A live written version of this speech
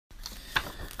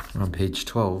We're on page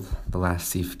 12, the last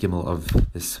Sif Gimel of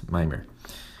this Maimer.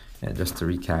 And just to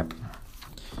recap,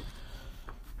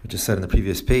 we just said in the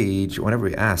previous page, whenever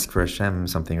we ask for Hashem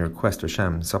something, or request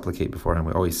Hashem, supplicate before Him,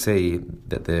 we always say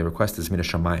that the request is Mina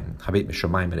Shamayim. Habeit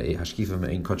Mishamayim Re'eh Hashkifa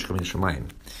Me'ein Kodesh Mina Shamayim.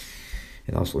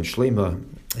 And also in Shlema,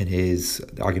 in his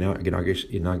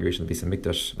inauguration of the Beis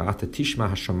Hamikdash, Va'ata Tishma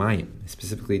HaShamayim,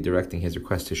 specifically directing his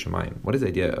request to Shamayim. What is the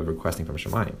idea of requesting from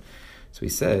Shamayim? So he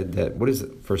said that, what is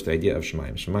first the idea of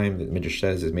Shemayim? Shemayim, the Midrash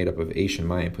says, is made up of Eish and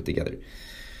Mayim put together.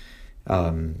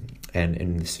 And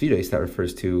in the Sfiros, that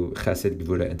refers to Chesed,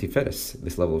 Gevura, and Tiferes.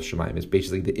 This level of Shemayim is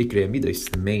basically the Ikrei Midas,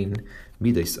 the main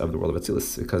Midas of the world of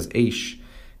Atzilus, because Eish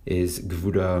is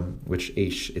Gevura, which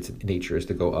Eish, its nature is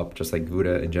to go up, just like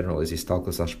Gevura in general is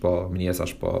Yistalkus Ashpa, Minias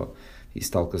Ashpa,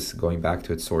 Yistalkus going back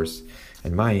to its source.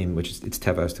 And Mayim, which is its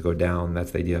Teva, is to go down.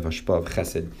 That's the idea of Ashpa,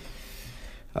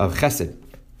 of Chesed.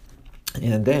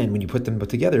 And then when you put them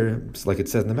together, like it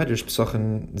says in the Medrash,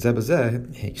 Psochen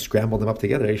Zebazeh, he scrambled them up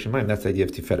together, Shemayim, that's the idea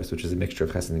of Tiferes, which is a mixture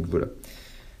of Chesed and Gevura.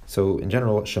 So in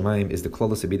general, Shemayim is the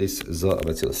Klolos Abidis Zah of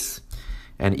Atzilus.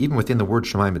 And even within the word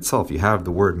Shemayim itself, you have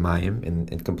the word Mayim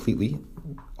and completely,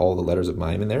 all the letters of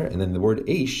Mayim in there, and then the word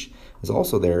Eish is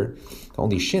also there,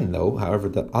 only Shin though, however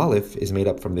the Aleph is made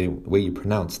up from the way you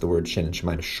pronounce the word Shin in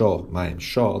Shemayim, Shah, Mayim,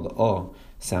 Shah, the O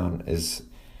sound is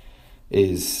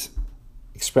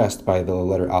expressed by the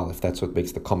letter Aleph. That's what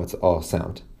makes the Kamatz A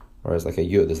sound. Whereas like a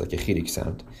Yud is like a Chirik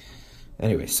sound.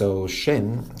 Anyway, so the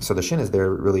Shin is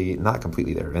there really not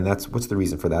completely there. And what's the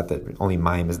reason for that only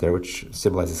Mayim is there, which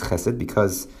symbolizes Chesed,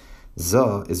 because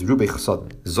Zah is Rubei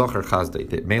Chesed, Zocher Chazdei.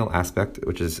 The male aspect,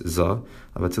 which is Zah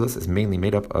of Atzilus, is mainly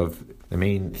made up of, the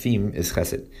main theme is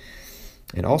Chesed.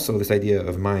 And also this idea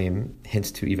of Mayim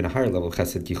hints to even a higher level of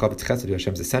Chesed, Ki Chavetz Chesed,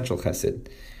 Hashem's essential Chesed,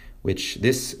 which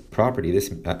this property,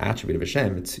 this attribute of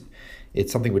Hashem,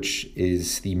 it's something which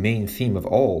is the main theme of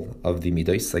all of the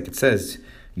Midos. Like it says,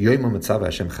 Yoyma Mitzvah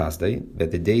Hashem Chazdei,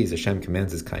 that the days Hashem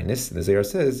commands His kindness. And the Zohar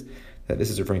says that this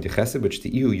is referring to Chesed, which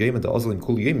the Ihu Yoyma Da'azalim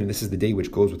Kul Yoyim, this is the day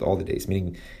which goes with all the days,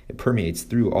 meaning it permeates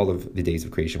through all of the days of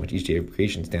creation, which each day of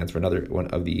creation stands for another one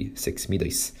of the 6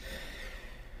 Midos.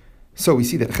 So we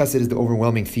see that Chesed is the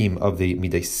overwhelming theme of the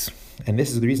Midos. And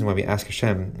this is the reason why we ask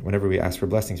Hashem, whenever we ask for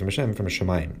blessings from Hashem, from a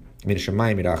Shemayim.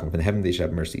 From the heaven they should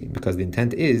have mercy. Because the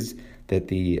intent is that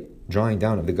the drawing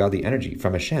down of the godly energy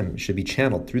from Hashem should be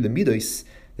channeled through the Midos,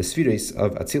 the Sfiros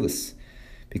of Atzilus.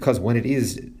 Because when it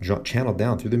is channeled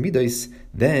down through the Midos,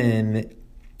 then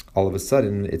all of a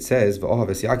sudden it says, then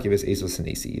basically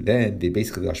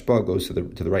the Ashpa goes to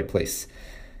the right place.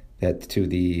 That to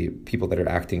the people that are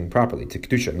acting properly, to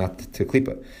Kedusha, not to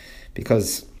Klippa.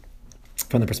 Because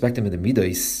from the perspective of the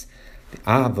Midos, the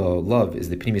Ava, love, is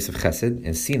the pnimis of Chesed,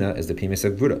 and Sina is the pnimis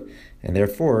of Gvura. And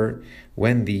therefore,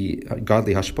 when the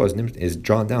godly Hashpah is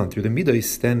drawn down through the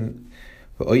Midos, then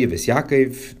Oyev is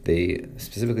Yaakov, they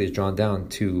specifically is drawn down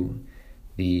to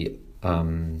the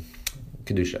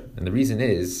Kedusha. And the reason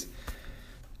is,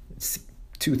 it's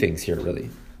two things here really.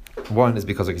 One is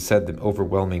because, like I said, the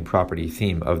overwhelming property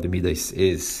theme of the Midos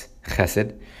is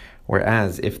Chesed,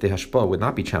 whereas if the Hashpah would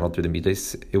not be channeled through the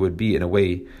Midos, it would be in a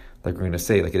way, like we're going to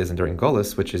say, like it is during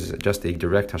Golus, which is just a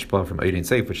direct Hashpah from Oyer and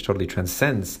Seif, which totally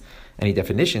transcends any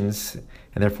definitions,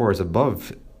 and therefore is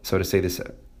above, so to say, this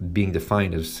being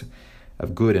defined as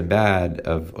of good and bad,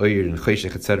 of Oyer and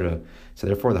Cheshech, etc. So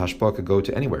therefore the Hashpah could go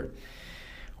to anywhere.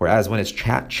 Whereas when it's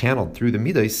channeled through the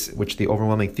Midos, which the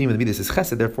overwhelming theme of the Midos is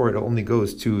Chesed, therefore it only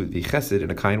goes to the Chesed in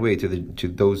a kind way, to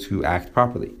those who act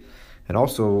properly. And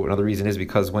also another reason is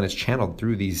because when it's channeled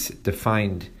through these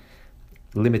defined,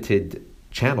 limited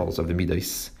channels of the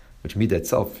Midos, which Midah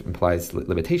itself implies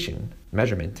limitation,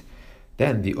 measurement,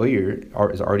 then the Oyer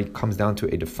already comes down to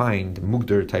a defined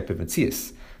Mugdar type of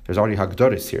Metzias. There's already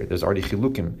Hagdoris here, there's already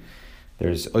Chilukim,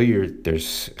 there's Oyer,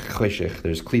 there's Cheshech,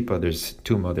 there's Klippa, there's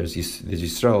Tuma, there's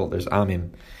Yisrael, there's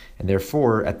Amim. And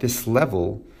therefore, at this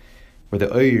level, where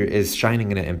the Oyer is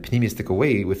shining in a pneumistic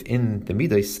way within the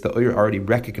Midos, the Oyer already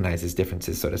recognizes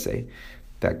differences, so to say.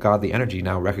 That godly energy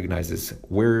now recognizes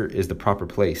where is the proper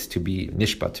place to be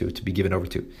nishpa to be given over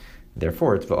to.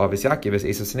 Therefore, it's v'avis Yaakov es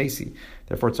Esav Senesi.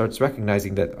 Therefore, it starts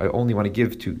recognizing that I only want to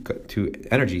give to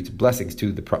energy, to blessings,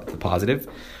 to the positive,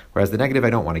 whereas the negative I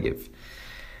don't want to give.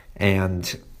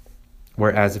 And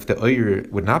whereas if the Oyer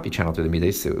would not be channeled through the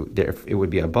Midos, it would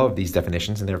be above these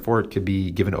definitions, and therefore it could be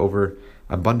given over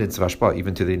abundance of Hashpah,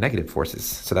 even to the negative forces.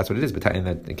 So that's what it is. But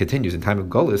it continues. In time of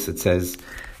Golus, it says,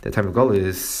 the time of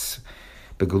Golus,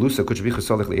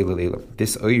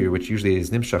 this Oyer, which usually is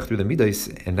Nimshach through the Midos,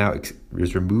 and now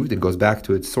is removed and goes back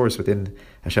to its source within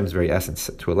Hashem's very essence,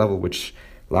 to a level which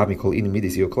the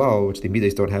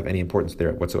Midos don't have any importance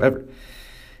there whatsoever.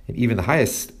 And even the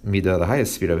highest midah, the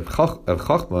highest sphere of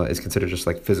Chachma is considered just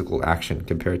like physical action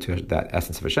compared to that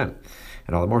essence of Hashem.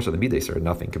 And all the more so the midas are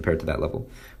nothing compared to that level,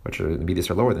 which are the midas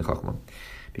are lower than Chachma.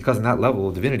 Because in that level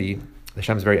of divinity,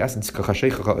 Hashem's very essence,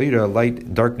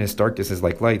 light, darkness is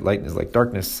like light is like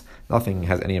darkness, nothing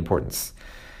has any importance.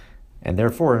 And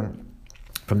therefore,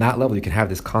 from that level, you can have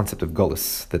this concept of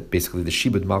Golus, that basically the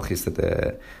Shibud Malchus, that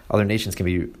the other nations can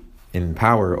be in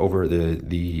power over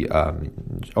the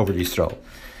over Yisrael.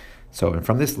 So, and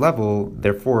from this level,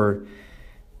 therefore,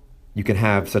 you can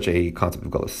have such a concept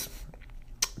of Golus.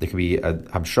 There can be a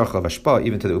hamshach of hashpa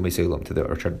even to the Umei Seilam, to the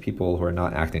people who are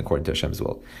not acting according to Hashem's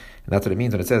will. And that's what it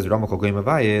means when it says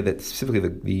that specifically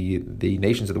the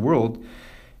nations of the world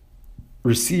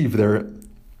receive their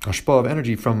hashpa of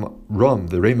energy from Ram,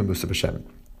 the Reimamus of Hashem.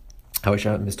 How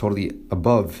Hashem is totally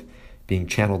above being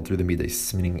channeled through the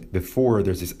midas, meaning before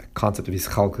there's this concept of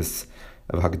Yischalkus,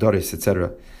 of Hagdoris,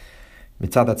 etc.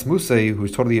 Mitzad Atzmusei,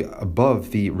 who's totally above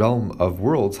the realm of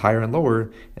worlds, higher and lower,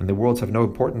 and the worlds have no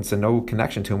importance and no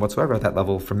connection to him whatsoever at that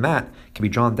level. From that can be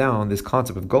drawn down this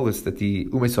concept of Golus, that the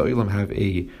Umei Sa'ilam have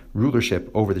a rulership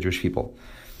over the Jewish people,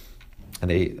 and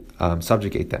they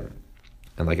subjugate them.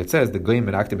 And like it says, the Goyim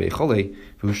and Aktim Beichole,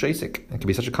 who's Shaisik. It can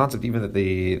be such a concept even that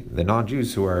the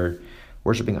non-Jews who are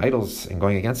worshipping idols and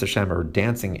going against Hashem are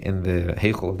dancing in the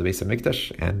Heichel of the Beis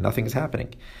HaMikdash, and nothing is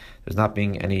happening. There's not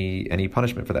being any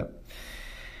punishment for them.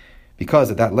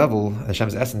 Because at that level,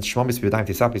 Hashem's essence,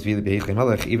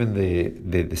 even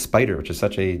the spider, which is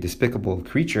such a despicable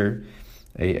creature,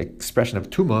 an expression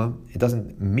of Tuma, it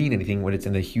doesn't mean anything when it's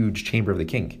in the huge chamber of the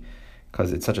king,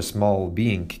 because it's such a small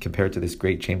being compared to this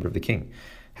great chamber of the king.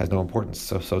 It has no importance.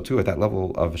 So too, at that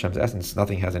level of Hashem's essence,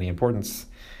 nothing has any importance.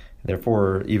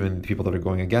 Therefore, even people that are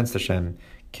going against Hashem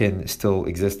can still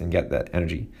exist and get that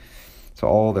energy. So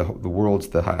all the worlds,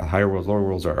 the higher worlds, lower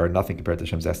worlds, are nothing compared to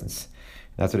Hashem's essence.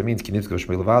 And that's what it means, that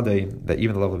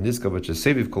even the level of Nizka, which is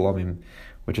Seviv Kolamim,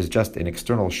 which is just an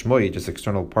external shmoi, just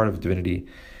external part of divinity,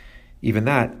 even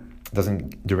that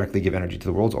doesn't directly give energy to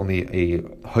the worlds. Only the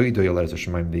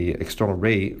external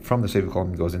ray from the Seviv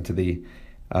Kolamim goes into the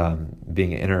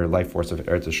being an inner life force of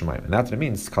Eretz Shemayim. And that's what it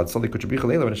means. When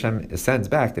Hashem ascends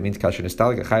back, that means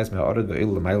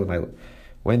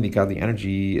when the godly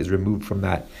energy is removed from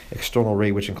that external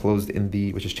ray which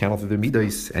is channeled through the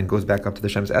midas and goes back up to the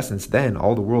Hashem's essence, then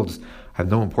all the worlds have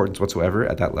no importance whatsoever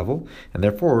at that level, and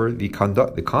therefore the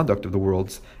conduct of the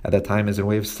worlds at that time is in a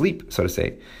way of sleep, so to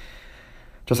say.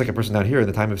 Just like a person down here, in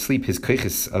the time of sleep, his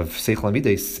keiches of seichel and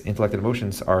midas, intellect and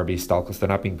emotions, are bestalkus, they're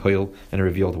not being poil in a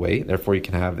revealed way. Therefore, you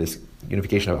can have this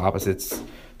unification of opposites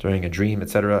during a dream,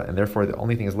 etc. And therefore, the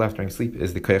only thing is left during sleep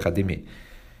is the koyach hadimi,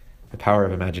 the power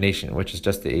of imagination, which is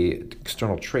just an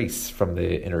external trace from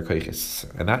the inner koiches.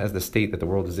 And that is the state that the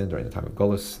world is in during the time of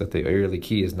Golus, that the early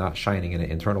key is not shining in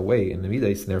an internal way in the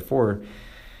midas, and therefore,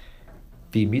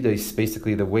 the midas,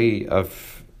 basically the way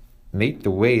of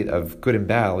good and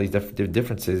bad, all these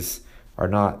differences are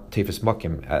not tefus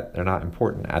makim, they're not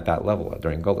important at that level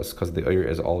during Golus, because the Oyer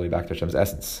is all the way back to Hashem's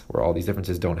essence, where all these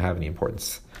differences don't have any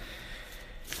importance.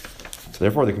 So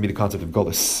therefore, there can be the concept of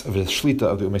Golus, of the shlita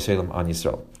of the Umei Seilam on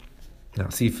Yisrael. Now,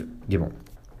 Sif Gimel.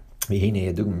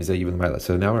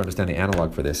 So now we're understanding the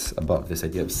analog for this above, this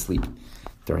idea of sleep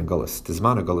during Golus. The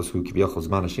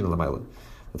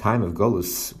time of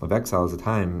Golus, of exile, is a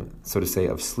time, so to say,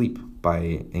 of sleep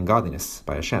in godliness,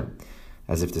 by Hashem,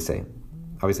 as if to say.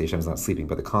 Obviously Hashem is not sleeping,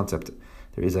 but the concept,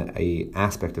 there is a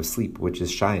aspect of sleep which is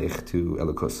shaykh to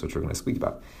Elokus, which we're going to speak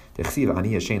about.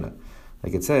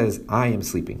 Like it says, I am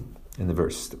sleeping in the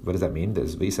verse. What does that mean? What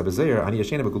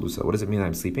does it mean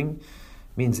I'm sleeping?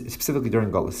 It means specifically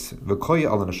during Golus.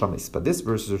 But this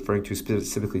verse is referring to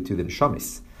specifically to the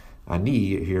neshamis.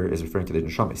 Ani here is referring to the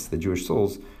neshamis. The Jewish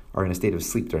souls are in a state of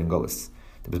sleep during Golus.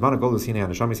 The time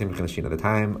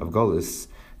of Golus,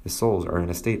 the souls are in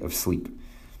a state of sleep.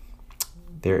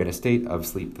 They're in a state of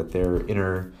sleep, that their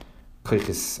inner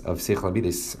koiches of seichel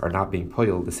midas are not being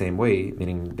poiled the same way,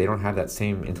 meaning they don't have that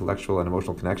same intellectual and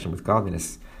emotional connection with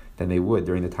godliness than they would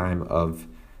during the time of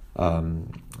the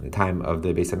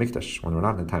Beis HaMikdash, when we're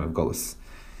not in the time of Golus.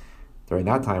 During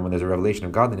that time, when there's a revelation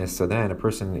of godliness, so then a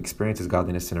person experiences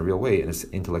godliness in a real way in his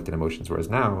intellect and emotions, whereas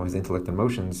now his intellect and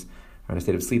emotions are in a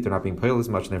state of sleep, they're not being poiled as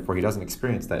much, and therefore he doesn't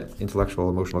experience that intellectual,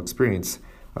 emotional experience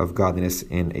of godliness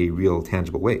in a real,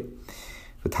 tangible way.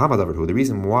 The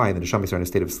reason why the neshamis are in a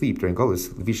state of sleep during Golus,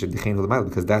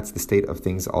 because that's the state of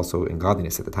things also in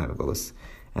godliness at the time of Golus.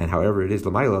 And however it is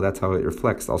l'mayla, that's how it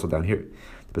reflects also down here. In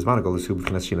the time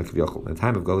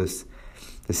of Golus,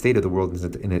 the state of the world is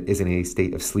in a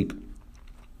state of sleep.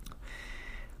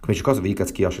 Like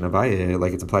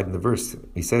it's implied in the verse,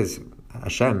 he says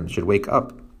Hashem should wake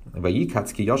up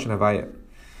Vayikatz ki yoshin havaya.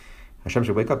 Hashem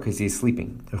should wake up because he's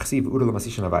sleeping.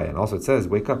 And also it says,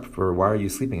 wake up, for why are you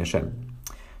sleeping, Hashem?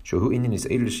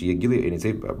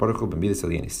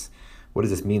 What does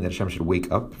this mean, that Hashem should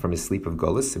wake up from his sleep of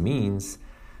Golus? It means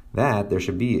that there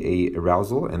should be a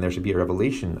arousal and there should be a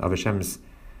revelation of Hashem's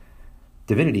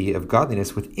divinity, of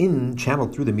godliness within,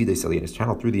 channeled through the Midas Alienis,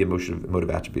 channeled through the emotive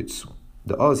attributes.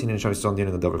 And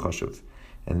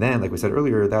then, like we said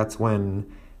earlier, that's when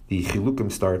the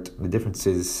chilukim start, the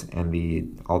differences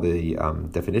and all the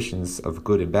definitions of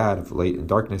good and bad, of light and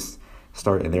darkness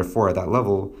start, and therefore at that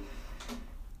level,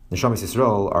 Neshamas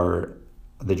Yisrael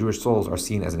the Jewish souls are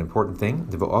seen as an important thing.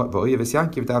 And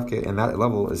that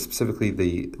level is specifically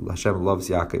the Hashem loves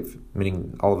Yaakov,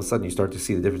 meaning all of a sudden you start to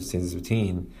see the differences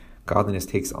between godliness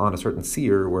takes on a certain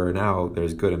seer, where now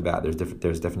there's good and bad.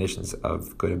 There's definitions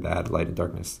of good and bad, light and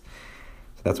darkness.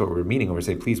 So that's what we're meaning when we're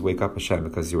saying, please wake up, Hashem,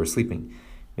 because you are sleeping.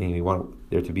 Meaning we want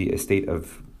there to be a state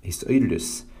of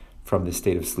hisoidus from this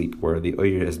state of sleep, where the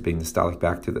oyer is being nostalgic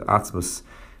back to the atzmus,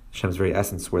 Hashem's very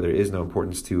essence, where there is no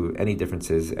importance to any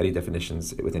differences, any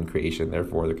definitions within creation.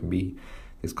 Therefore, there can be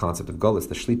this concept of gullus,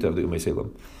 the shlita of the Umay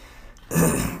Selim.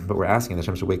 But we're asking that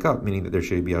Hashem should wake up, meaning that there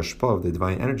should be a shpa of the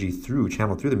divine energy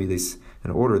channeled through the midas,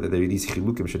 in order that these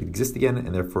chilukim should exist again,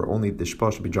 and therefore only the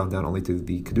shpa should be drawn down only to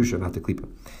the kedusha, not to klipa.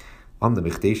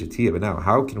 But now,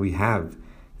 how can we have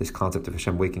this concept of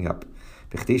Hashem waking up?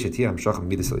 In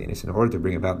order to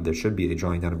bring about, there should be a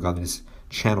drawing down of godliness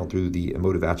channeled through the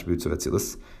emotive attributes of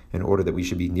Atzilus, in order that we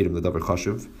should be nirim l'davar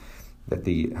chashuv, that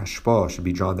the hashpa should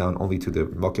be drawn down only to the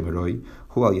makim haroi.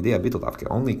 Hu al yedei bittul davke,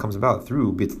 only comes about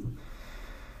through bittul,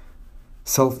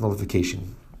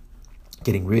 self-nullification,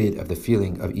 getting rid of the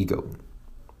feeling of ego,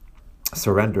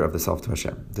 surrender of the self to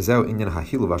Hashem.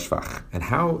 And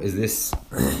how is this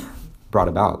brought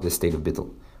about, this state of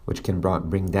bittul, which can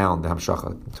bring down the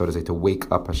hamshacha, so to say, to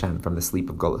wake up Hashem from the sleep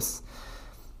of Golus?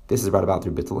 This is brought about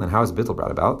through bittul. And how is bittul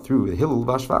brought about? Through hilul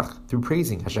vashvach, through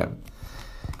praising Hashem.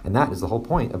 And that is the whole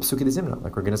point of Psukei Zimna,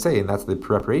 like we're going to say, and that's the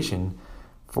preparation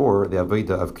for the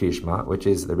Avodah of Kriyat Shema, which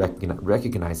is the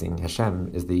recognizing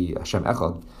Hashem is the Hashem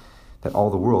Echad, that all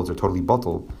the worlds are totally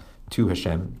bottled to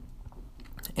Hashem,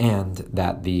 and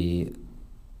that the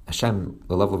Hashem,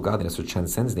 the level of godliness which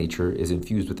transcends nature, is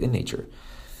infused within nature.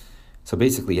 So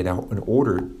basically, in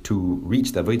order to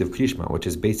reach the Avodah of Kriyat Shema, which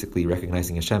is basically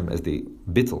recognizing Hashem as the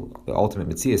bittul, the ultimate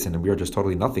mitzias, and we are just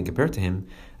totally nothing compared to Him,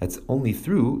 that's only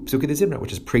through Psukei Zimna,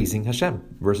 which is praising Hashem,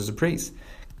 verses of praise.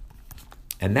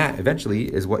 And that eventually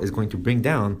is what is going to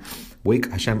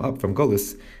wake Hashem up from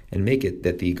Golus, and make it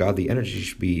that the godly energy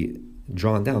should be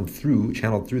drawn down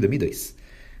channeled through the midas.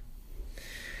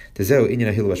 So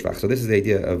this is the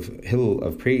idea of Hillel,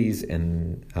 of praise,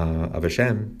 and of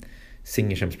Hashem,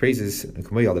 singing Hashem's praises. This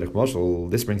brings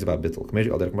about bittul.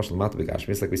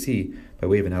 Just like we see by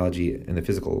way of analogy in the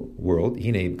physical world.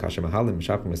 When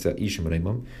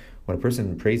a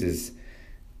person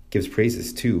gives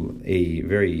praises to a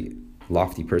very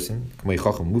lofty person, like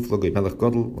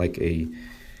a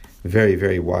very,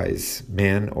 very wise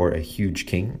man or a huge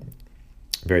king,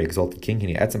 very exalted king.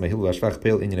 The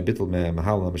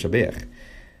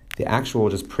actual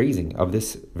just praising of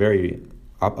this very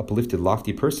uplifted,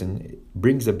 lofty person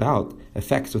brings about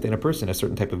effects within a person, a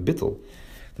certain type of bittul.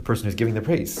 The person who's giving the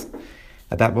praise,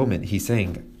 at that moment, he's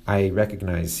saying, I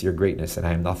recognize your greatness and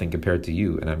I am nothing compared to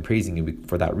you, and I'm praising you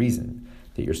for that reason,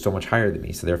 that you're so much higher than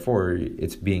me. So therefore,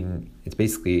 it's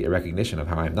basically a recognition of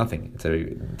how I'm nothing. So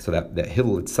that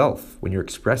Hillel itself, when you're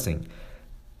expressing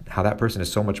how that person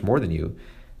is so much more than you,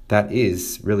 that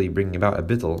is really bringing about a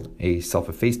bittul, a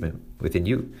self-effacement within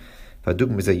you. So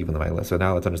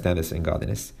now let's understand this in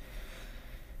godliness.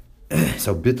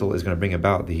 So bittul is going to bring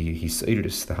about the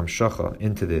hisayrus, the hamshacha,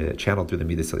 into the channel through the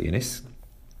midas alienis,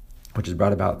 which is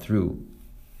brought about through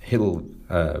Hillel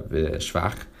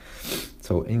shvach.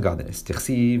 So in godliness, it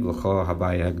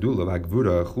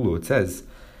says,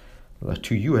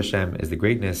 to you Hashem is the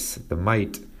greatness, the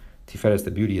might, tiferes,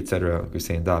 the beauty, etc. Like we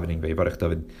say in davening, but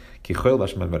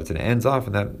it ends off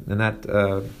in that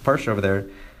parsha over there,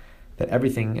 that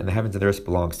everything in the heavens and the earth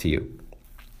belongs to you.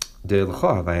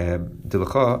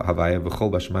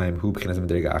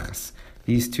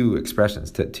 These two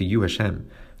expressions, to you Hashem,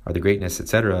 are the greatness,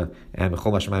 etc., and the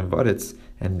whole heavens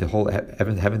and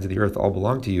the earth all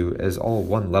belong to you, is all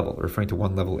one level, referring to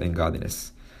one level in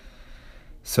godliness.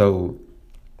 So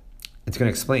it's going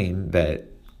to explain that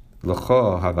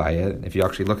L'cha Havaya, if you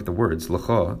actually look at the words,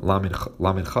 L'cha,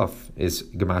 Lamin Chaf, is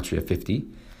Gematria 50,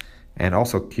 and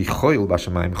also Ki Choil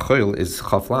Bashamayim, Choil is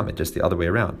Chaf Lamed, just the other way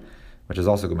around, which is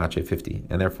also Gematria 50,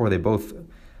 and therefore they both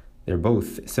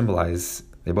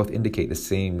indicate the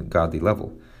same godly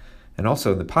level. And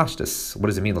also in the Pashtus, what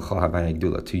does it mean, L'cha Havaya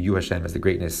Gdula? To you Hashem as the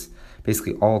greatness.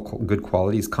 Basically, all good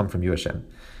qualities come from you Hashem.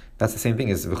 That's the same thing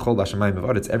as V'chol Hashemayim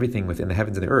V'Aretz. It's everything within the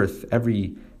heavens and the earth,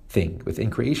 everything within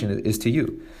creation is to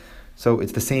you. So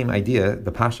it's the same idea,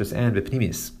 the Pashtus and the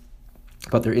Pnimis.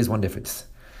 But there is one difference.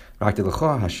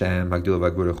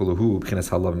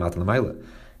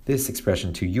 This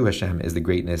expression, to you Hashem, is the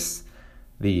greatness,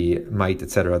 the might,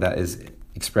 etc. That is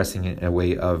expressing in a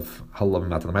way of halav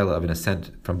matalamayla, of an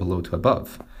ascent from below to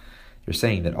above. You're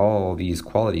saying that all these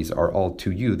qualities are all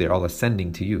to you, they're all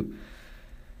ascending to you.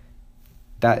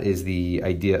 That is the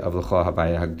idea of l'cha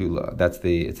havaya hagdula.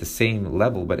 It's the same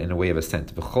level, but in a way of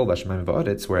ascent. V'chol b'shamayim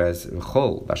v'aretz, whereas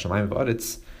v'chol b'shamayim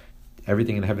v'aretz,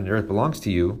 everything in heaven and earth belongs to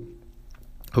you.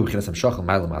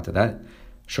 That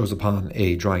shows upon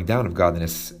a drawing down of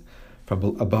godliness from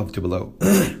above to below.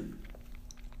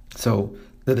 So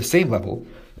they're the same level,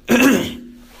 the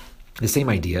same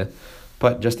idea,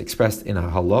 but just expressed in a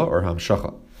hala or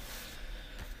hamshacha.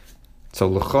 So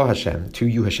l'cha Hashem, to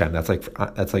you Hashem. That's like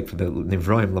for the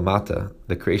nivroim lamata,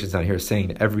 the creations down here,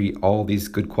 saying all these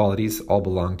good qualities all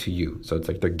belong to you. So it's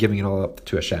like they're giving it all up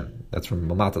to Hashem. That's from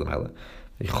lamata l'mayla.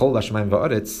 Chol Hashemayim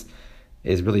va'aretz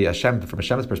is really Hashem, from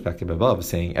Hashem's perspective above,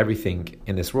 saying everything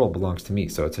in this world belongs to me.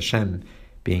 So it's Hashem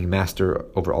being master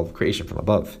over all of creation from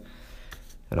above.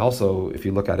 And also, if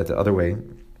you look at it the other way,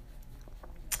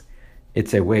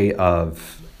 it's a way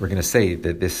of, we're going to say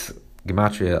that this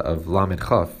gematria of Lamed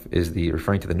Chaf is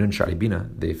referring to the Nun Shari Bina,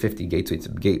 the 50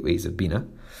 gateways of Bina,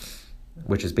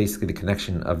 which is basically the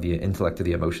connection of the intellect to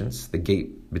the emotions, the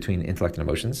gate between intellect and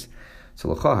emotions. So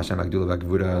L'cha Hashem Gdula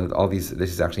Gvura, all these,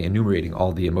 this is actually enumerating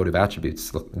all the emotive attributes.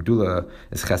 Gdula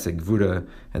is Chesed, Gvura,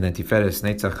 and then Tiferes,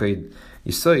 Netzach, Chod,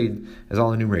 Yisoid is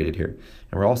all enumerated here.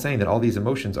 And we're all saying that all these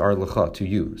emotions are L'cha, to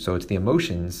you. So it's the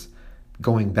emotions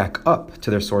going back up to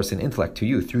their source in intellect, to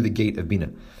you, through the gate of Bina.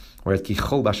 Whereas Ki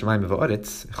Chol B'Shamayim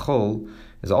V'Aretz, Chol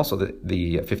is also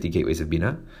the 50 gateways of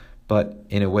Bina, but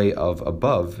in a way of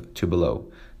above to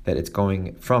below, that it's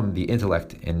going from the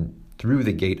intellect and through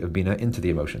the gate of Bina into the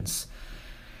emotions.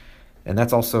 And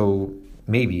that's also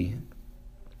maybe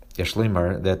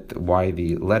Yeshlemar, that why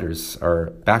the letters are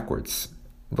backwards.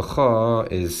 L'cha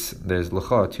there's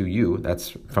l'cha, to you,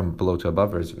 that's from below to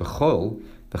above. Whereas v'chol,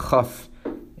 the chaf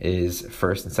is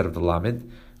first instead of the lamed,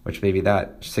 which maybe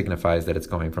that signifies that it's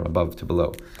going from above to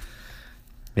below.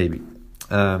 Maybe.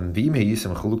 Even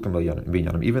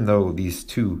though these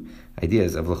two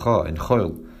ideas of l'cha and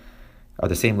chol are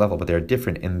the same level, but they're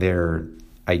different in their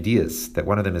ideas, that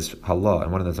one of them is hala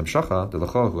and one of them is hamshacha, the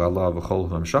l'cha hu hala v'chol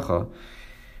hu hamshacha,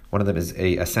 one of them is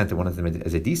a ascent and one of them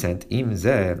is a descent.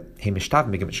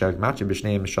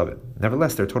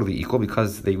 Nevertheless, they're totally equal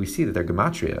because we see that their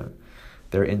gematria,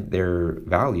 their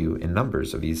value in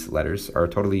numbers of these letters are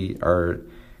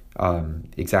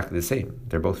exactly the same.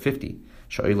 They're both 50.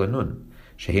 This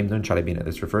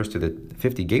refers to the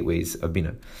 50 gateways of Bina.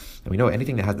 And we know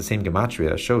anything that has the same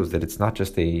gematria shows that it's not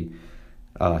just a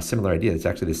similar idea, it's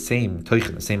actually the same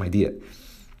toichin, the same idea.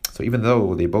 So even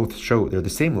though they both show they're the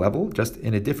same level, just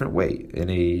in a different way, in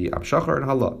a amshachar and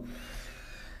hala.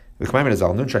 Like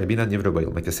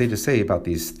the sages say about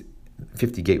these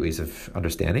 50 gateways of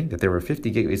understanding, that there were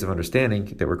 50 gateways of understanding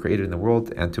that were created in the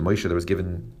world, and to Moshe there was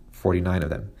given 49 of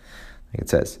them, like it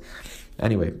says.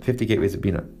 Anyway, 50 gateways of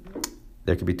Bina.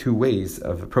 There could be two ways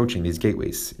of approaching these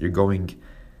gateways. You're going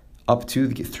up through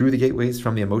the gateways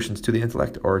from the emotions to the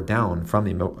intellect, or down from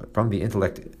the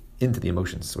intellect into the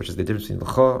emotions, which is the difference between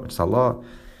l'cha, which is Allah,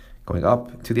 going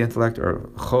up to the intellect, or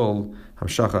chol,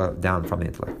 hamshacha, down from the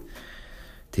intellect.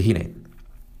 Tehine.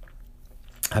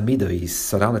 Hamidai.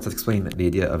 So now let's explain the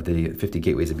idea of the 50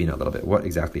 gateways of Bina a little bit. What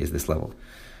exactly is this level?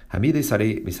 Hamidai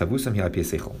sarei misavusam hi al-pi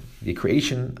seichel. The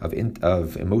creation of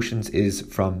emotions is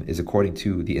according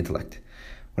to the intellect.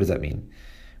 What does that mean?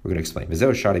 We're going to explain. This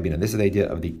is the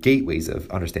idea of the gateways of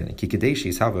understanding. Because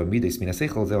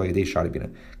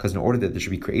in order that there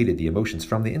should be created the emotions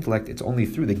from the intellect, it's only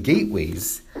through the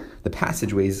gateways, the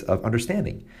passageways of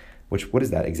understanding. What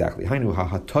is that exactly? That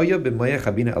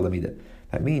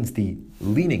means the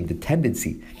leaning, the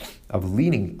tendency of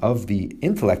leaning of the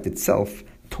intellect itself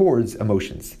towards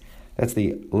emotions. That's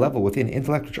the level within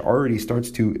intellect which already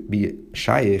starts to be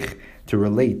shaykh, to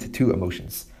relate to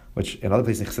emotions. Which in other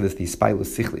places in Chassidus, the spilus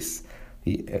sichlis,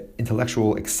 the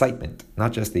intellectual excitement,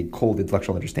 not just the cold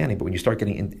intellectual understanding, but when you start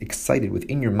getting excited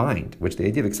within your mind, which the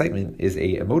idea of excitement is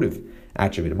a emotive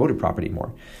attribute, a motive property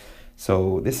more.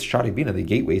 So this Shari Bina, the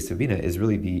gateways to Bina, is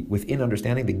really within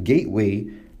understanding, the gateway,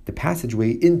 the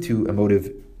passageway into emotive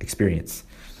experience.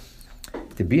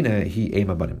 The Bina, he aim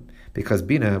abanim. Because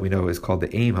Bina, we know, is called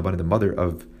the aim abanim, the mother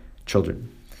of children.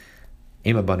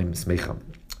 Aim abanim smecham.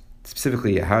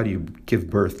 Specifically, how do you give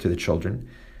birth to the children,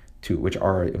 which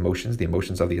are emotions, the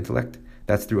emotions of the intellect?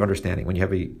 That's through understanding. When you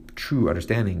have a true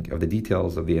understanding of the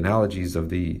details, of the analogies,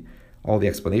 of all the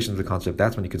explanations of the concept,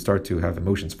 that's when you can start to have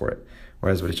emotions for it.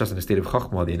 Whereas when it's just in a state of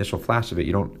chachma, the initial flash of it,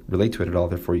 you don't relate to it at all,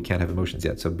 therefore you can't have emotions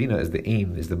yet. So bina is the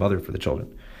aim, is the mother for the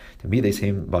children. And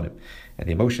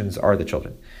the emotions are the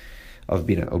children of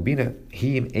bina. Bina,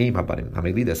 him aim habanim,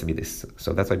 hamelidas amidis.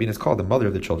 So that's why bina is called the mother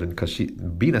of the children, because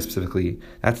bina specifically,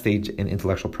 that stage in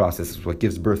intellectual process is what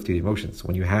gives birth to the emotions.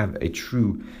 When you have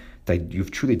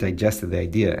you've truly digested the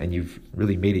idea and you've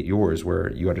really made it yours,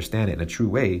 where you understand it in a true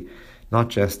way, not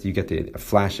just you get a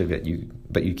flash of it,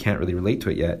 but you can't really relate to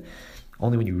it yet.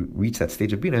 Only when you reach that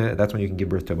stage of bina, that's when you can give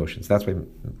birth to emotions. That's why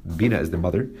bina is the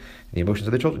mother, and the emotions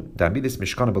are the children. This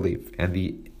mishkana belief, and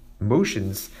the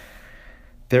emotions,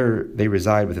 they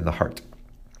reside within the heart.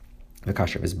 And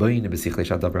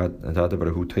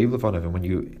when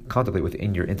you contemplate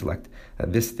within your intellect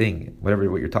that this thing, whatever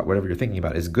you're thinking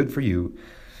about, is good for you.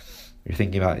 You're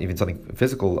thinking about even something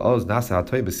physical. That's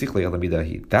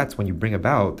when you bring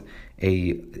about a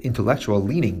intellectual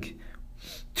leaning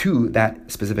to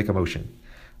that specific emotion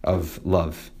of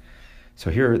love. So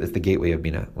here is the gateway of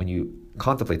bina. When you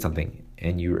contemplate something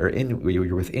and you're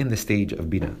within the stage of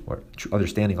bina, or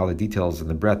understanding all the details and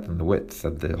the breadth and the width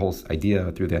of the whole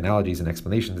idea through the analogies and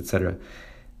explanations, etc.,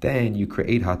 then you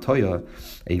create hatoya,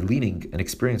 a leaning, an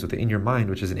experience within your mind,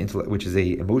 which is an intellect, which is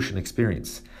a emotion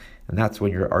experience. And that's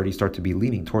when you already start to be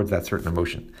leaning towards that certain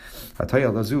emotion. And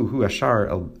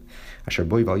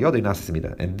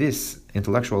this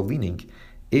intellectual leaning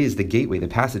is the gateway, the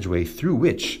passageway through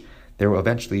which there will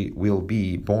eventually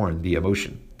be born the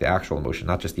emotion, the actual emotion,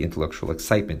 not just the intellectual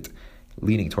excitement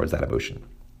leaning towards that emotion.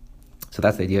 So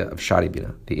that's the idea of shari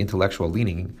bina, the intellectual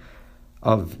leaning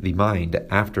of the mind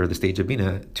after the stage of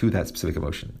bina to that specific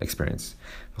emotion experience.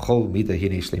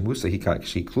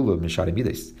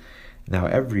 Now,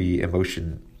 every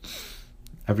emotion,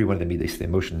 every one of the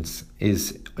emotions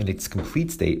is in its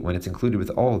complete state when it's included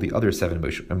with all the other 7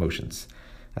 emotions.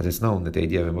 As it's known that the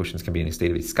idea of emotions can be in a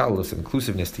state of iskalos, of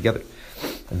inclusiveness together.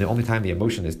 And the only time the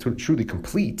emotion is truly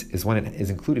complete is when it is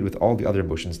included with all the other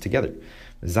emotions together.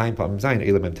 Zayin pam zayin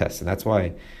elam test. And that's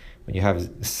why when you have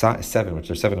 7, which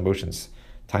are 7 emotions,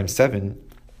 times 7,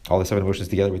 all the 7 emotions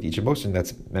together with each emotion,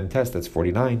 that's mem test, that's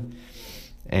 49.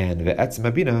 And the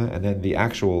etzma bina, and then the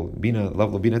actual bina,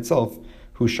 level of bina itself,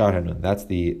 hu shar hanun. That's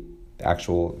the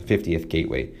actual 50th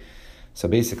gateway. So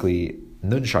basically,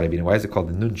 nun shar bina. Why is it called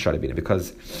the nun shar bina?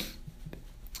 Because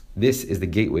this is the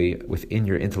gateway within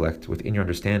your intellect, within your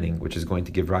understanding, which is going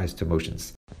to give rise to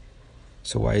emotions.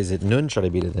 So why is it nun shar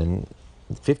bina then?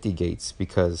 50 gates,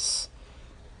 because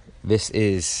this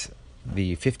is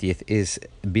the 50th is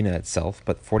bina itself,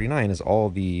 but 49 is all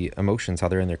the emotions, how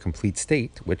they're in their complete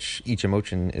state, which each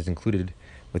emotion is included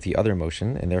with the other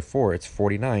emotion, and therefore it's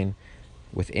 49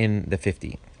 within the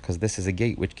 50, because this is a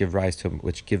gate which gives rise to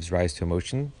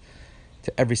emotion,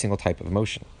 to every single type of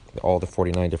emotion, all the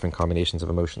 49 different combinations of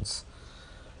emotions.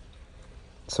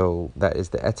 So that is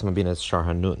the etzma bina's shar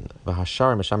hanun.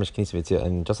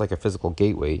 And just like a physical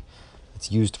gateway,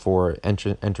 it's used for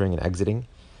entering and exiting.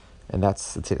 And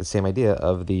that's the same idea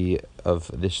of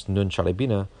this nun shari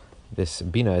bina. This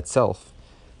bina itself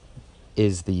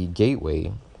is the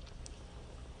gateway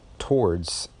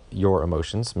towards your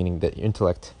emotions, meaning that your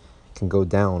intellect can go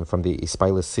down from the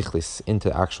ispilus sichlis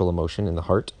into actual emotion in the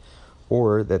heart,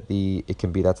 or that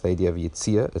that's the idea of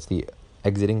yitzia, it's the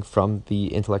exiting from the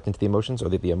intellect into the emotions, or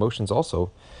that the emotions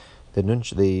also, the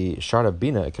shara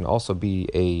bina, it can also be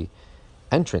a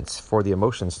entrance for the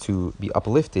emotions to be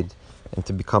uplifted and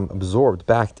to become absorbed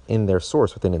back in their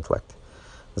source within intellect.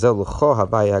 And this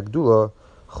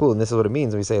is what it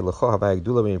means when we say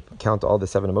when you count all the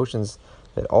 7 emotions,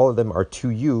 that all of them are to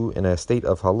you in a state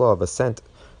of halah, of ascent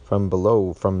from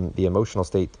below, from the emotional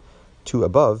state to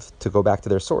above, to go back to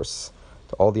their source.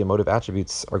 All the emotive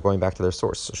attributes are going back to their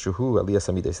source. Shuhu aliyas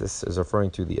amides. This is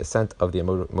referring to the ascent of the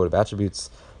emotive attributes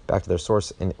back to their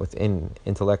source within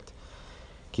intellect.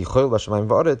 And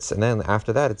then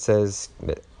after that it says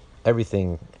that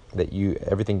everything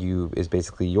you is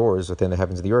basically yours within the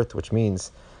heavens and the earth, which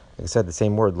means, like I said, the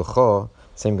same word l'cha,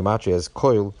 same gematria as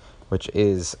koil, which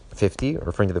is 50,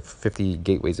 referring to the 50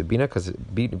 gateways of bina, because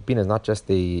bina is not just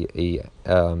a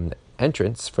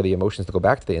entrance for the emotions to go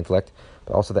back to the intellect,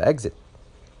 but also the exit.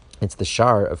 It's the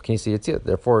shar of kinesi yitzia.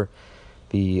 Therefore,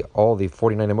 all the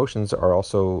 49 emotions are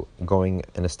also going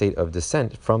in a state of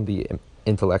descent from the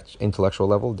intellectual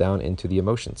level down into the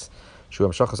emotions. Which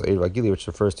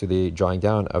refers to the drawing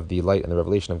down of the light and the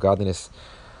revelation of godliness.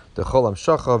 And every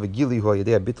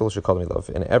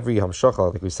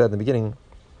hamshacha, like we said in the beginning,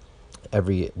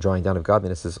 every drawing down of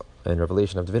godliness and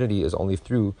revelation of divinity is only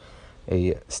through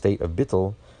a state of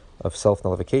bittul, of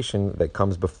self-nullification that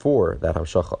comes before that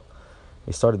hamshacha.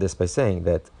 We started this by saying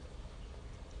that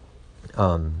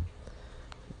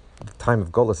the time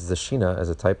of Golus is a shina, as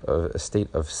a state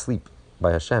of sleep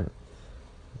by Hashem,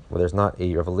 where there's not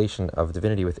a revelation of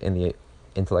divinity within the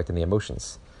intellect and the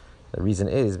emotions. The reason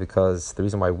is because the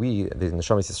reason why we, the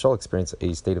Neshamas Yisrael, experience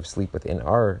a state of sleep within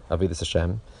our Avodas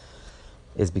Hashem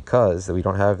is because we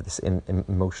don't have this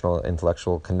emotional,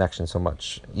 intellectual connection so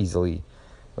much easily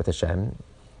with Hashem,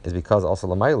 is because also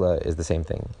Lamaila is the same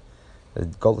thing. The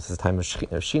Golus is a time of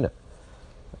Shina.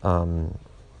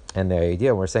 And the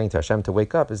idea when we're saying to Hashem to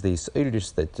wake up is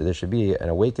that there should be an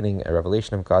awakening, a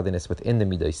revelation of godliness within the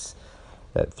Midas,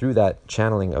 that through that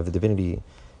channeling of the divinity,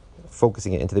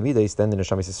 focusing it into the Midas, then the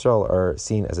Neshamas Yisrael are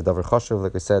seen as a Davar Chashuv.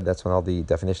 Like we said, that's when all the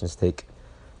definitions take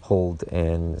hold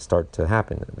and start to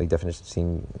happen. The definitions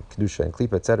seem Kedusha and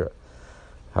Klipa, etc.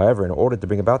 However, in order to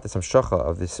bring about this Hamshacha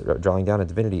of this drawing down of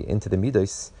divinity into the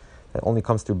Midas, that only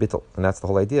comes through Bittul. And that's the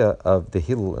whole idea of the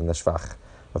Hilul and the Shvach,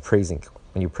 of praising.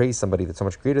 When you praise somebody that's so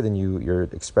much greater than you, you're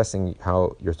expressing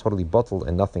how you're totally bottled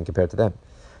and nothing compared to them.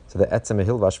 So the Etzem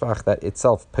Hilul Vashvach, that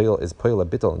itself is Poil a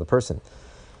Bittul in the person.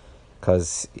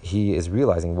 Because he is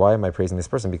realizing, why am I praising this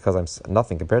person? Because I'm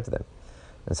nothing compared to them.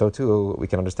 And so too, we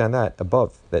can understand that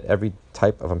above, that every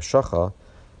type of Hamshacha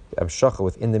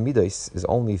within the Midas is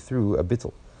only through a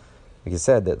Bittul. Like you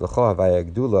said, that L'chol Havaya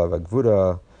Gdula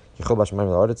V'Gvura Yichol B'Shamayim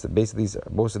L'Aretz, that basically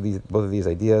both of these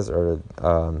ideas are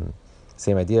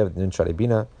same idea of Nun Shari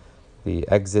Bina, the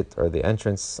exit or the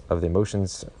entrance of the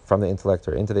emotions from the intellect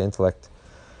or into the intellect.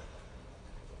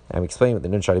 And we explain what the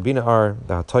Nun Shari Bina are,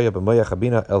 the Hatoya B'Moyach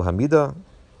Habina El Hamida.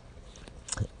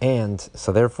 And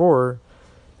so therefore,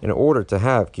 in order to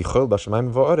have Kichol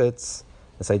B'Shamayim V'Aretz,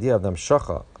 this idea of the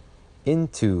Hamshacha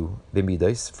into the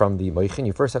Midas from the Moichin,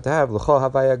 you first have to have L'chol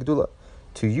Havaya Gdula.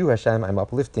 To you, Hashem, I'm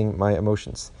uplifting my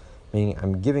emotions. Meaning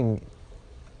I'm giving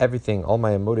everything, all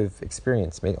my emotive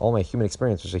experience, all my human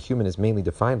experience, which a human is mainly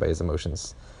defined by his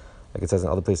emotions. Like it says in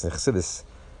other places in Chassidus,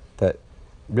 that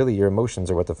really your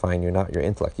emotions are what define you, not your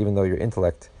intellect. Even though your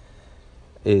intellect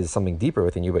is something deeper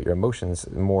within you, but your emotions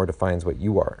more defines what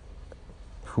you are,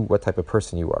 what type of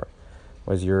person you are.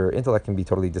 Whereas your intellect can be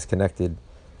totally disconnected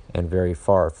and very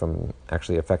far from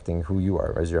actually affecting who you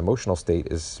are, whereas your emotional state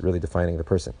is really defining the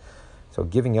person. So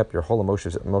giving up your whole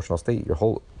emotional state, your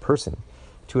whole person,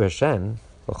 to Hashem,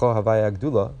 L'chol Havaya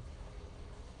Gdula,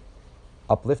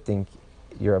 uplifting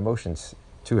your emotions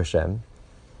to Hashem,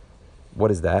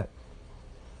 what is that?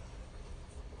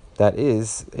 That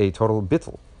is a total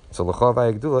bittul. So L'chol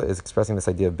Havaya Gdula is expressing this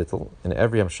idea of bittul, and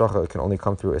every Hamshacha can only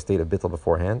come through a state of bittul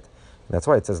beforehand. And that's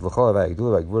why it says L'chol Havaya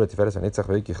Gdula V'Gvura Tiferes V'Nitzach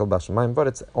V'Yichol B'Shamayim, but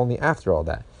it's only after all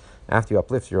that. After you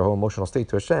uplift your whole emotional state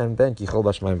to Hashem, then Kichol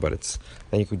B'Shamayim, but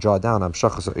then you could draw down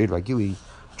Hamshacha Sa'ir Ragili,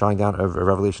 drawing down a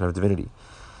revelation of divinity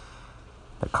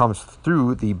that comes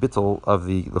through the bittul of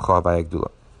the L'chol Havaya Gdula.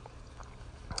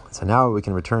 So now we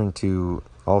can return to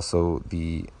also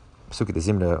the Pesukei de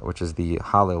Zimra, which is the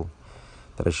Hallel,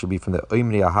 that it should be from the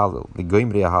Oimrei HaHallel, the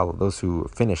Goimrei HaHallel, those who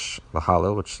finish the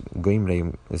Hallel, which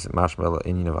Goimrei is mashmal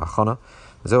in of Achana.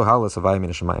 Zo Hallel Havaya min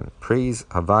Hashamayim. Praise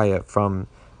Havaya from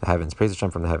the heavens. Praise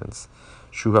Hashem from the heavens.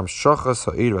 Shu Hamshachas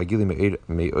Ha'ir V'Agili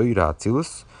Me'oira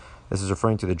Atzilus. This is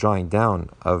referring to the drawing down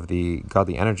of the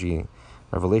godly energy,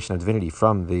 revelation of divinity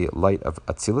from the light of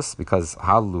Atzilus, because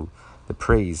Hallelu, the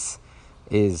praise,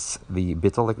 is the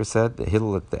bittul, like we said. The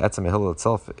Hillel, the Etzem Hillel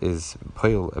itself is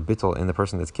poil, a bittul in the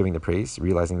person that's giving the praise,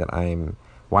 realizing that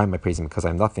why am I praising? Because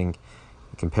I'm nothing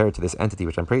compared to this entity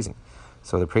which I'm praising.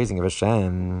 So the praising of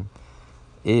Hashem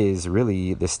is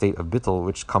really the state of bittul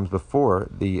which comes before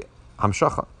the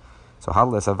Hamshacha. So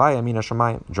Hallel es Havaya min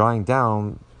Hashamayim, drawing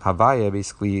down Havaya,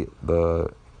 basically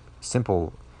the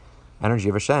simple energy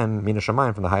of Hashem, min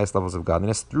Hashamayim, from the highest levels of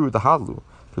godliness through the Hallelu,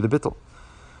 through the bittul.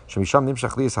 And from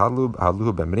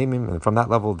that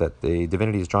level that the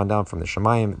divinity is drawn down from the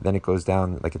Shemayim, then it goes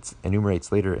down, like it enumerates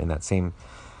later in that same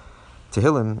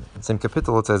Tehillim, same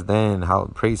capital, it says, then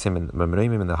praise him in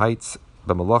the heights,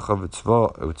 and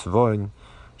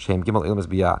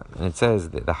it says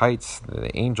the heights,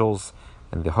 the angels,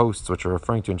 and the hosts, which are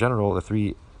referring to in general the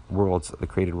three worlds, the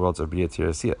created worlds of Bria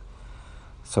Tirasiyah.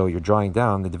 So you're drawing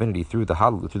down the divinity through the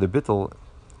Hallel, through the bittul,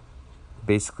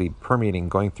 basically permeating,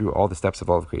 going through all the steps of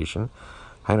all of creation.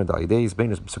 What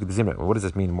does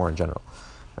this mean more in general?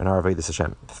 In our Avodas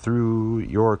Hashem, through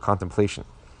your contemplation,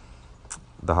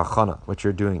 the hachana, what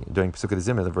you're doing Pesukei de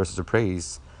Zimra, the verses of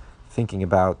praise, thinking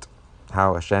about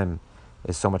how Hashem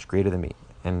is so much greater than me,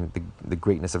 and the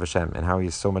greatness of Hashem, and how He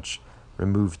is so much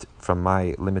removed from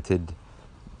my limited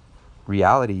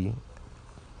reality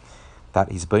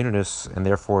that he's Bainunus, and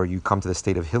therefore you come to the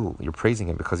state of Hillel. You're praising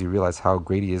him because you realize how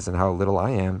great he is and how little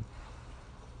I am.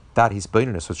 That he's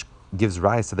Bainunus, which gives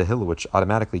rise to the Hillel, which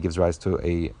automatically gives rise to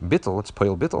a bittul, it's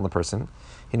poil bittul in the person.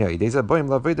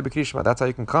 That's how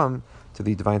you can come to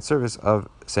the divine service of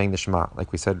saying the Shema,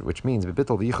 like we said, which means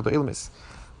bittul v'yichud ilmis,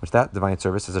 which that divine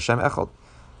service is Hashem Echad.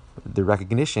 The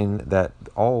recognition that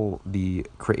all the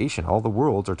creation, all the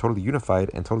worlds are totally unified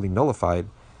and totally nullified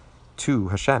to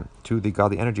Hashem, to the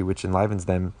godly energy which enlivens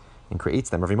them and creates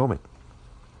them every moment.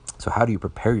 So how do you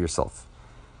prepare yourself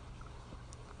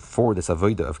for this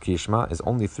avodah of Kriyat Shema? Is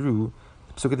only through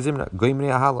Pesukei Zimra,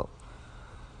 Goimrei Ahalal,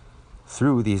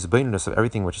 through the hisbainus of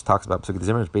everything which talks about Pesukei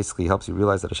Zimra, which basically helps you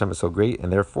realize that Hashem is so great,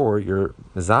 and therefore you're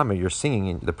Zamer, you're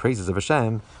singing the praises of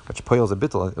Hashem, which poils a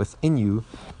bittul within you,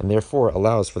 and therefore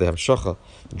allows for the Hamshacha,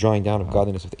 the drawing down of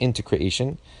godliness into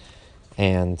creation,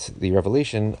 and the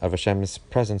revelation of Hashem's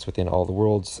presence within all the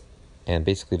worlds, and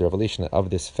basically the revelation of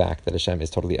this fact that Hashem is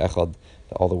totally echad,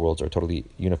 that all the worlds are totally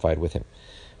unified with Him.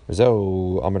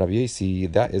 So, Amar Rabbi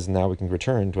Yossi, that is now we can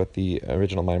return to what the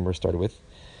original mimer started with.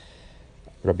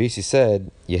 Rabbi Yossi said,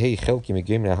 Yehei chelki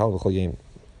megim nehal v'chol yom.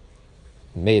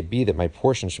 May it be that my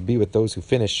portion should be with those who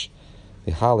finish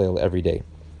the Hallel every day.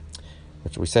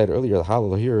 Which we said earlier, the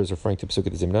Hallel here is referring to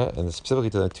Pesukei Zimra, and specifically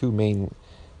to the two main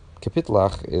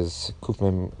Kapitlach is Kuf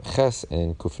Mem Ches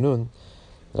and Kuf Nun,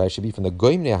 that I should be from the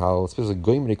Goimrei Hal, especially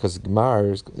Goimrei, because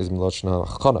Gemar is Miloshna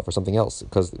Hachana for something else.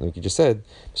 Because, like you just said,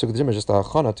 Pesukei Zimra is just a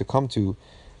Hachana to come to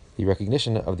the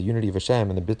recognition of the unity of Hashem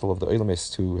and the bittul of the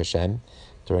Olamis to Hashem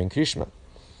during Krishma.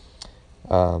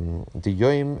 The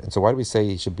Yom, and so why do we say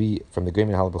he should be from the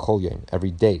Goimrei Hal B'chol Yom,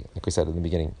 every day, like we said in the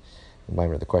beginning, in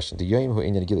the question. The Yom Hu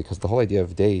Ein Gili, because the whole idea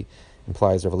of day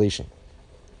implies revelation.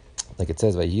 Like it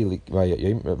says, Hashem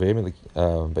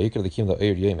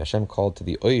called to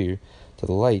the Oyer, to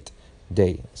the light,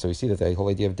 day. So we see that the whole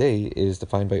idea of day is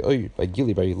defined by Oyer, by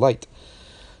Gili, by light.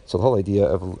 So the whole idea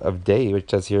of day, which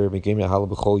says here, is the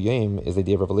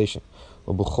idea of revelation.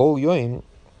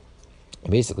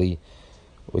 Basically,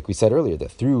 like we said earlier,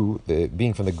 that through the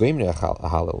being from the Goimrei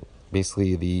Halal,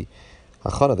 basically the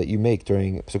hachana that you make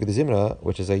during Pesukei Zimra,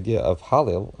 which is the idea of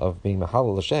Halil, of being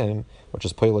Mahalal Hashem, which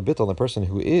is Poyel Bittul, the person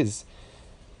who is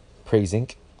praising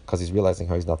because he's realizing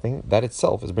how he's nothing, that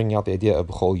itself is bringing out the idea of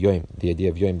B'chol Yom, the idea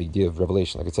of Yom, the idea of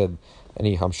revelation. Like I said,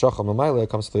 any Hamshacha Mamayla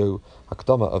comes through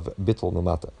Hakdama of Bittul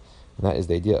Mamata. And that is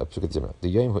the idea of Pesukei Zimra. The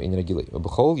Yom Hu In Regili.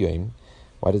 B'chol Yom,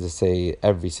 why does it say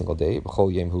every single day?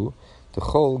 B'chol Yom Hu.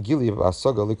 T'chol Gili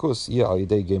B'asaga Likus Ya Al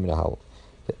Yidei Gem Nahal.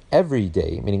 Every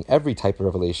day, meaning every type of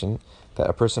revelation that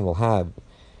a person will have,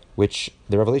 which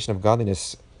the revelation of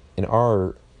godliness in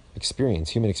our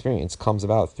experience, human experience, comes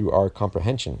about through our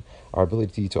comprehension, our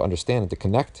ability to understand and to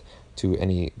connect to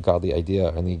any godly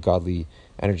idea, any godly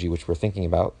energy which we're thinking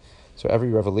about. So every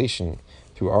revelation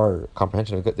through our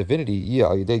comprehension of divinity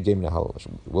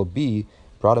will be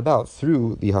brought about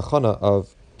through the hachana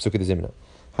of Pesukei Zimra.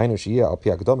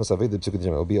 It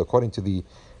will be according to the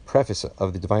preface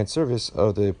of the divine service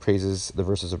of the praises, the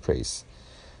verses of praise.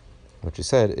 What you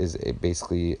said is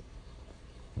basically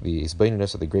the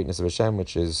hisbainus of the greatness of Hashem,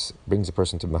 which brings a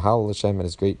person to Mahal Hashem and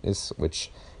His greatness,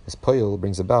 which His poyel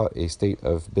brings about a state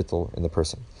of bittul in the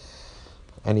person.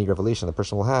 Any revelation the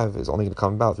person will have is only going to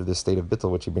come about through this state of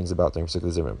bittul, which he brings about during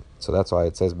Pesukei Zimra. So that's why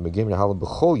it says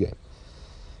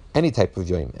any type of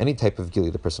yom, any type of gili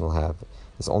the person will have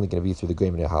is only going to be through the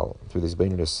Goimrei Hal, through this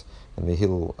hisbainus and the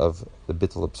hill of the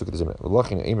bittul of Pesukei Zimra.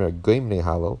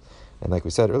 And like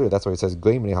we said earlier, that's why it says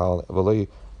Goimrei Hal, v'lo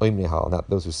oimrei Hal, not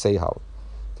those who say Hal.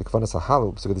 The Kavanas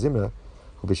HaHal, Pesukei Zimra,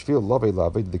 who b'shvil lovei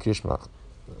la'aved the Kriyat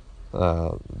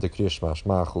Shema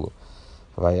Shema Chulu,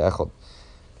 Havaya Echad.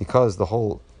 Because the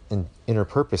whole inner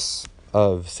purpose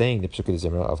of saying the Pesukei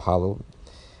Zimra of Halal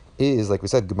is, like we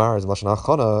said, Gemara is Lashon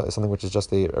Hachana, is something which is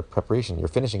just a preparation. You're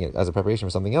finishing it as a preparation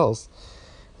for something else.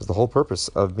 Because the whole purpose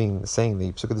of saying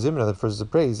the Pesukei Zimra, the verses of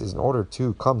praise, is in order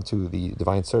to come to the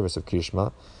divine service of Kriyat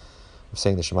Shema, of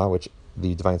saying the Shema, which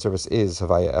the divine service is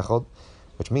Havaya Echad,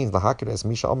 which means to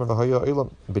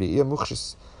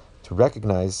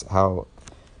recognize how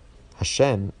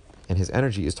Hashem and His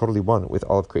energy is totally one with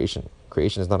all of creation.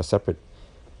 Creation is not a separate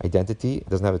identity; it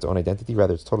doesn't have its own identity.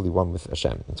 Rather, it's totally one with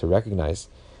Hashem. And to recognize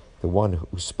the one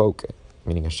who spoke,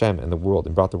 meaning Hashem, and the world,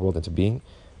 and brought the world into being,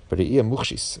 with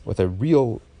a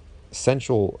real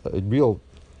central, real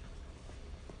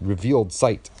revealed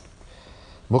sight,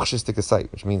 mukhshistik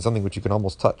sight, which means something which you can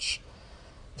almost touch,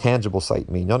 tangible sight.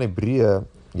 And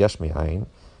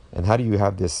how do you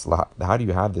have this? How do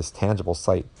you have this tangible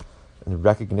sight and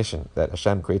recognition that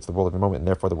Hashem creates the world every moment, and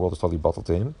therefore the world is totally bottled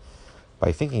to Him?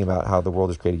 by thinking about how the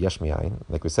world is created yesh mi'ayin.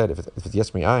 Like we said, if it's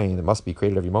yesh mi'ayin, it must be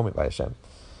created every moment by Hashem.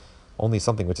 Only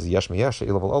something which is yesh mi'yesh,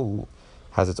 ilav al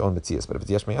has its own mitzias. But if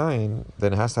it's yesh mi'ayin,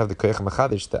 then it has to have the koyach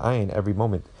machadish, the ayin, every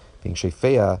moment being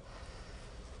shefeya,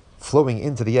 flowing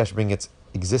into the yesh, bringing its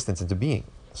existence into being.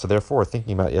 So therefore,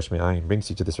 thinking about yesh mi'ayin brings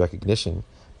you to this recognition.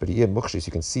 But in Mukshis,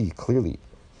 you can see clearly,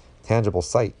 tangible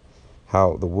sight,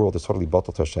 how the world is totally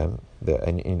batal to Hashem.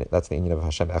 That's the inyan of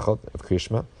Hashem Echad, of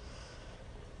Kriyishma.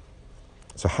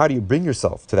 So how do you bring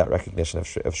yourself to that recognition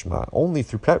of Shema? Only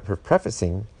through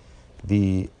prefacing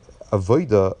the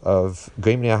avoida of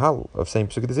Goyim Ni'ahal, of saying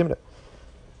Pesukei Zimra.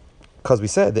 Because we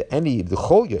said that any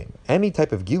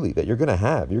type of gili that you're going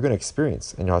to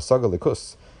experience in your hasaga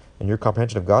likus, and your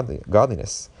comprehension of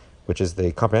godliness, which is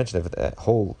the comprehension of the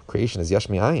whole creation as yesh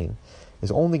mi'ayin, is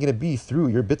only going to be through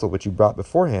your bittul, which you brought out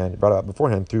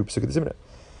beforehand through Pesukei Zimra.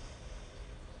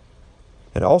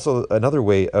 And also another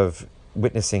way of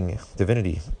witnessing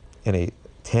divinity in a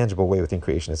tangible way within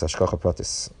creation is hashgacha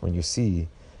pratis, when you see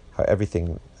how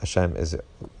everything Hashem is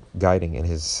guiding in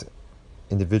His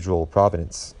individual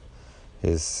providence,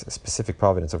 His specific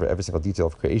providence over every single detail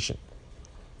of creation.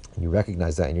 And you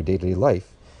recognize that in your day-to-day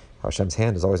life, how Hashem's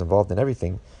hand is always involved in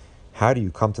everything. How do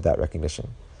you come to that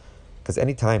recognition? Because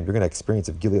anytime you're going to experience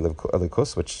of Gili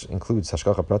Elikus, which includes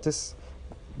hashgacha pratis,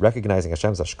 recognizing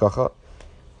Hashem's hashgacha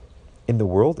in the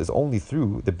world is only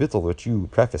through the bittul which you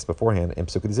prefaced beforehand in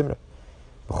Pesukei Zimra.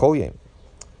 B'chol yom,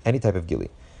 any type of gili.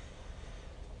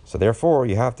 So therefore,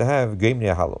 you have to have Goyim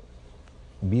Ni'ahal,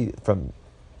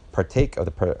 partake of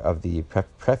the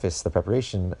preface, the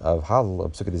preparation of Hal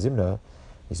of Pesukei Zimra,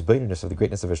 this beingness of the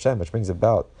greatness of Hashem, which brings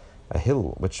about a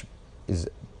hill, which is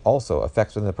also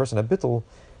affects within the person a bittul,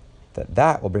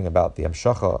 that will bring about the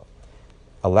amshacha,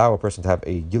 allow a person to have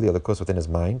a gili elikus within his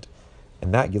mind.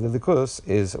 And that Gili Likus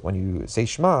is when you say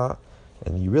Shema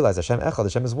and you realize Hashem Echad,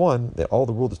 Hashem is one, that all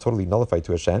the world is totally nullified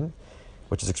to Hashem,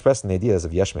 which is expressed in the ideas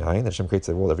of Yesh Me'ayin, that Hashem creates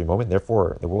the world every moment,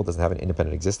 therefore the world doesn't have an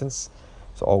independent existence.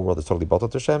 So all world is totally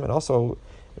batal to Hashem, and also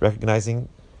recognizing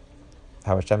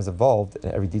how Hashem is involved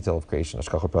in every detail of creation,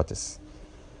 Hashgacha Pratis.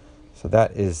 So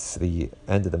that is the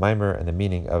end of the mimer and the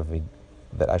meaning of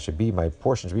that I should be, my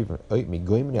portion should be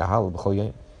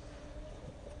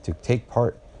to take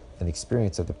part in the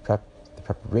experience of the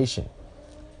preparation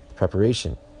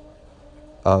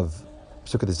of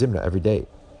Pesukei Zimra every day.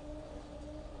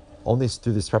 Only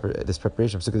through this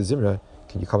preparation of Pesukei Zimra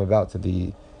can you come about to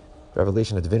the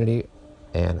revelation of divinity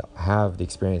and have the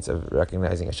experience of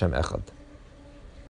recognizing Hashem Echad.